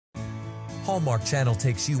Hallmark Channel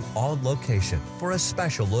takes you on location for a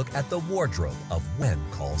special look at the wardrobe of When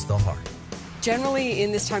Calls the Heart. Generally,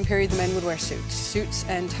 in this time period, the men would wear suits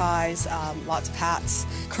and ties, lots of hats,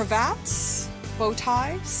 cravats, bow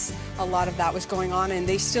ties. A lot of that was going on, and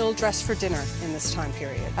they still dress for dinner in this time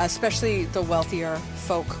period. Especially the wealthier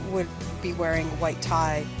folk would be wearing white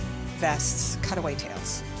tie, vests, cutaway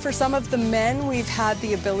tails. For some of the men, we've had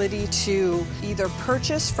the ability to either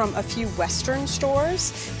purchase from a few Western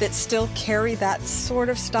stores that still carry that sort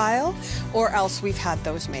of style, or else we've had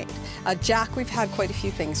those made. Jack, we've had quite a few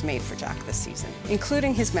things made for Jack this season,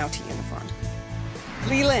 including his Mountie uniform.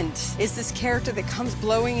 Leland is this character that comes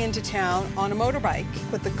blowing into town on a motorbike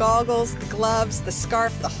with the goggles, the gloves, the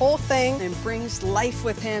scarf, the whole thing, and brings life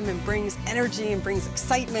with him and brings energy and brings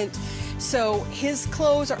excitement. So his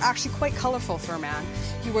clothes are actually quite colorful for a man.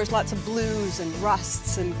 He wears lots of blues and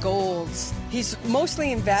rusts and golds. He's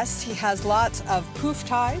mostly in vests. He has lots of poof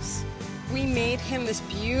ties. We made him this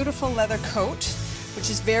beautiful leather coat, which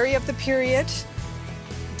is very of the period,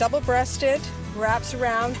 double-breasted, wraps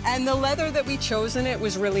around, and the leather that we chose in it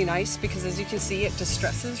was really nice because, as you can see, it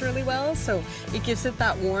distresses really well, so it gives it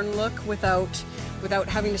that worn look without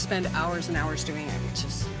having to spend hours and hours doing it, which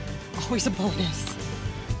is always a bonus.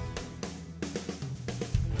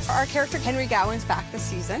 Our character Henry Gowan's back this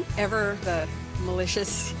season, ever the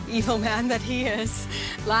malicious, evil man that he is.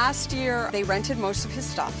 Last year, they rented most of his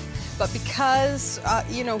stuff, but because,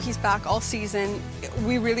 you know, he's back all season,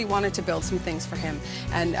 we really wanted to build some things for him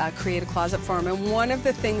and create a closet for him. And one of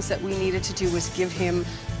the things that we needed to do was give him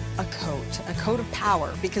a coat of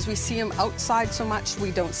power, because we see him outside so much.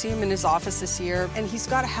 We don't see him in his office this year, and he's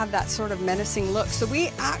got to have that sort of menacing look. So we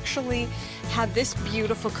actually had this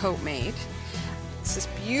beautiful coat made. It's this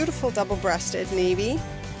beautiful double-breasted navy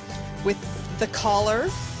with the collar.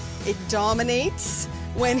 It dominates.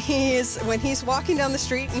 When he's walking down the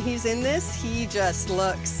street and he's in this, he just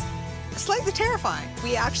looks slightly terrifying.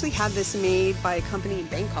 We actually had this made by a company in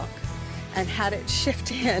Bangkok and had it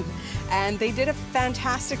shipped in, and they did a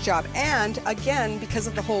fantastic job. And again, because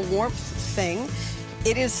of the whole warmth thing,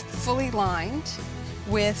 it is fully lined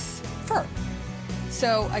with fur.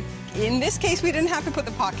 So in this case, we didn't have to put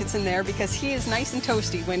the pockets in there because he is nice and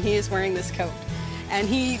toasty when he is wearing this coat. And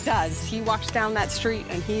he does. He walks down that street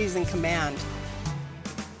and he is in command.